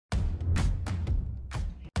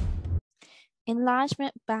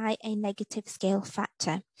Enlargement by a negative scale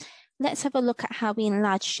factor. Let's have a look at how we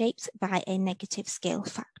enlarge shapes by a negative scale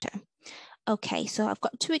factor. Okay, so I've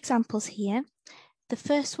got two examples here. The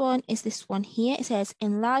first one is this one here. It says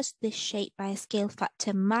enlarge this shape by a scale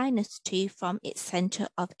factor -2 from its center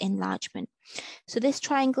of enlargement. So this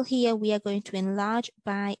triangle here, we are going to enlarge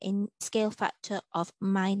by a scale factor of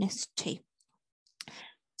 -2.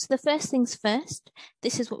 So the first things first,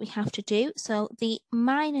 this is what we have to do. So the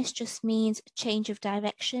minus just means change of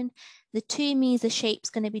direction. The 2 means the shape's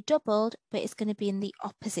going to be doubled, but it's going to be in the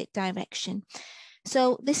opposite direction.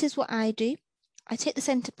 So this is what I do. I take the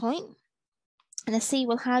center point and I see,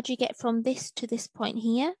 well, how do you get from this to this point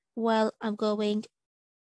here? Well, I'm going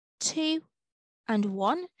 2 and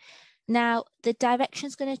 1. Now, the direction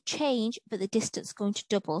is going to change, but the distance is going to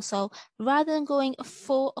double. So rather than going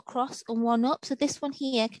 4 across and 1 up, so this one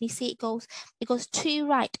here, can you see it goes 2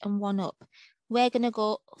 right and 1 up. We're going to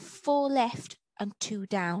go 4 left and 2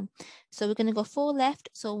 down. So we're going to go 4 left,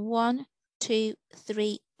 so 1, 2,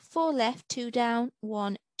 3, 4 left, 2 down,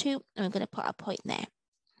 1, 2, and we're going to put a point there.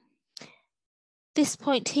 This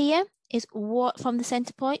point here is what from the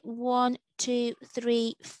center point, 1, 2,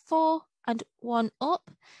 3, 4, and 1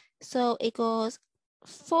 up. So it goes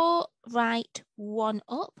 4 right, 1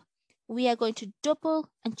 up. We are going to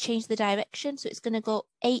double and change the direction. So it's going to go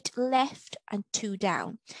 8 left and 2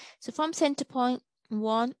 down. So from center point,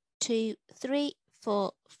 1, 2, 3,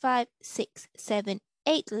 4, 5, 6, 7,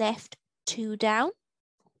 8 left, 2 down.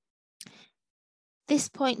 This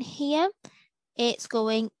point here, it's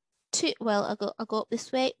going to, well, I'll go up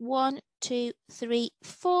this way. 1, 2, 3,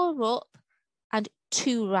 4 up and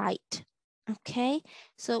 2 right. Okay,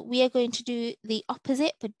 so we are going to do the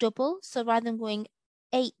opposite but double. So rather than going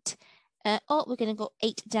 8 up, we're going to go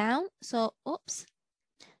 8 down. So, oops,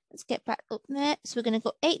 let's get back up there. So we're going to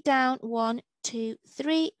go 8 down, 1, 2,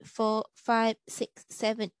 3, 4, 5, 6,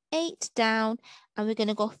 7, 8 down, and we're going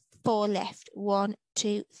to go 4 left. 1,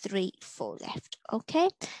 2, 3, 4 left. Okay,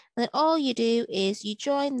 and then all you do is you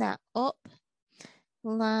join that up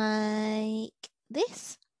like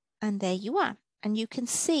this, and there you are. And you can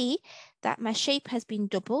see that my shape has been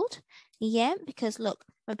doubled. Yeah, because look,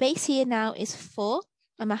 my base here now is 4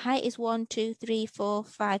 and my height is 1, 2, 3, 4,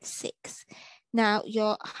 5, 6. Now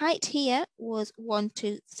your height here was 1,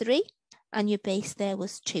 2, 3 and your base there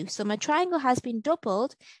was 2. So my triangle has been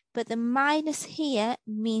doubled, but the minus here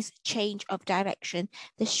means change of direction.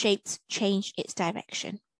 The shape's changed its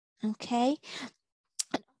direction. Okay.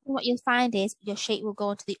 What you'll find is your shape will go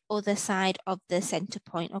onto the other side of the center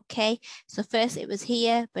point, okay? So first it was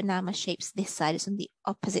here, but now my shape's this side. It's on the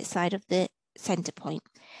opposite side of the center point.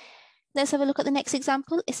 Let's have a look at the next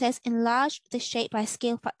example. It says enlarge the shape by a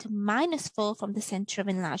scale factor -4 from the center of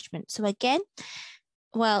enlargement. So again,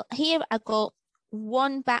 well, here I go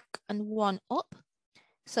 1 back and 1 up.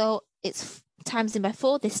 So it's times in by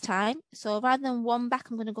 4 this time. So rather than 1 back,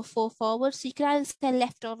 I'm going to go 4 forward. So you can either say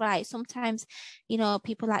left or right. Sometimes, you know,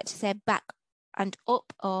 people like to say back and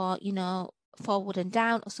up, or, you know, forward and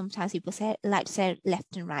down, or sometimes people like to say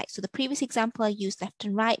left and right. So the previous example, I used left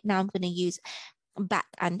and right. Now I'm going to use back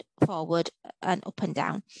and forward and up and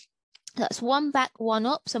down. That's 1 back, 1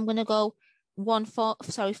 up. So I'm going to go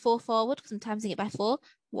 4 forward, because I'm timesing it by 4.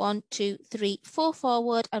 1, 2, 3, 4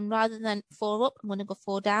 forward, and rather than 4 up, I'm going to go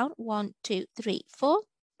 4 down. 1, 2, 3, 4.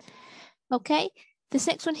 Okay, this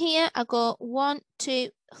next one here, I go 1, 2,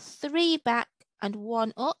 3 back and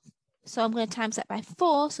 1 up. So I'm going to times that by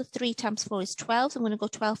 4. So 3 times 4 is 12. So I'm going to go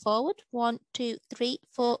 12 forward. 1, 2, 3,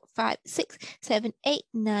 4, 5, 6, 7, 8,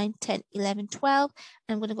 9, 10, 11, 12.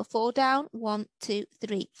 And I'm going to go 4 down. 1, 2,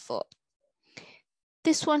 3, 4.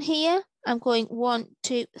 This one here, I'm going 1,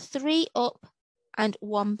 2, 3 up and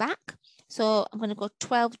 1 back. So I'm going to go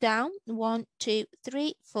 12 down. 1, 2,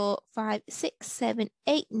 3, 4, 5, 6, 7,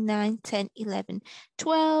 8, 9, 10, 11,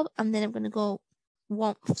 12. And then I'm going to go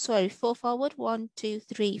 4 forward. 1, 2,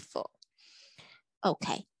 3, 4.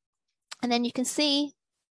 Okay. And then you can see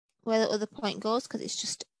where the other point goes, because it's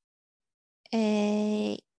just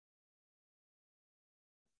a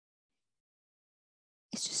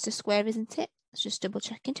square, isn't it? Let's just double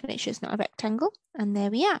checking to make sure it's not a rectangle. And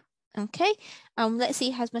there we are. Okay. Let's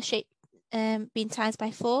see, has my shape been times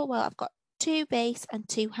by 4? Well, I've got 2 base and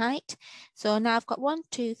 2 height. So now I've got 1,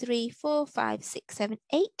 2, 3, 4, 5, 6, 7,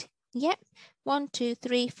 8. Yep. 1, 2,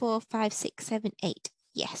 3, 4, 5, 6, 7, 8.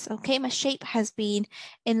 Yes. Okay. My shape has been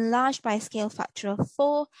enlarged by a scale factor of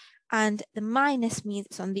 4, and the minus means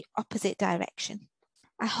it's on the opposite direction.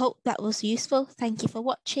 I hope that was useful. Thank you for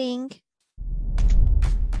watching.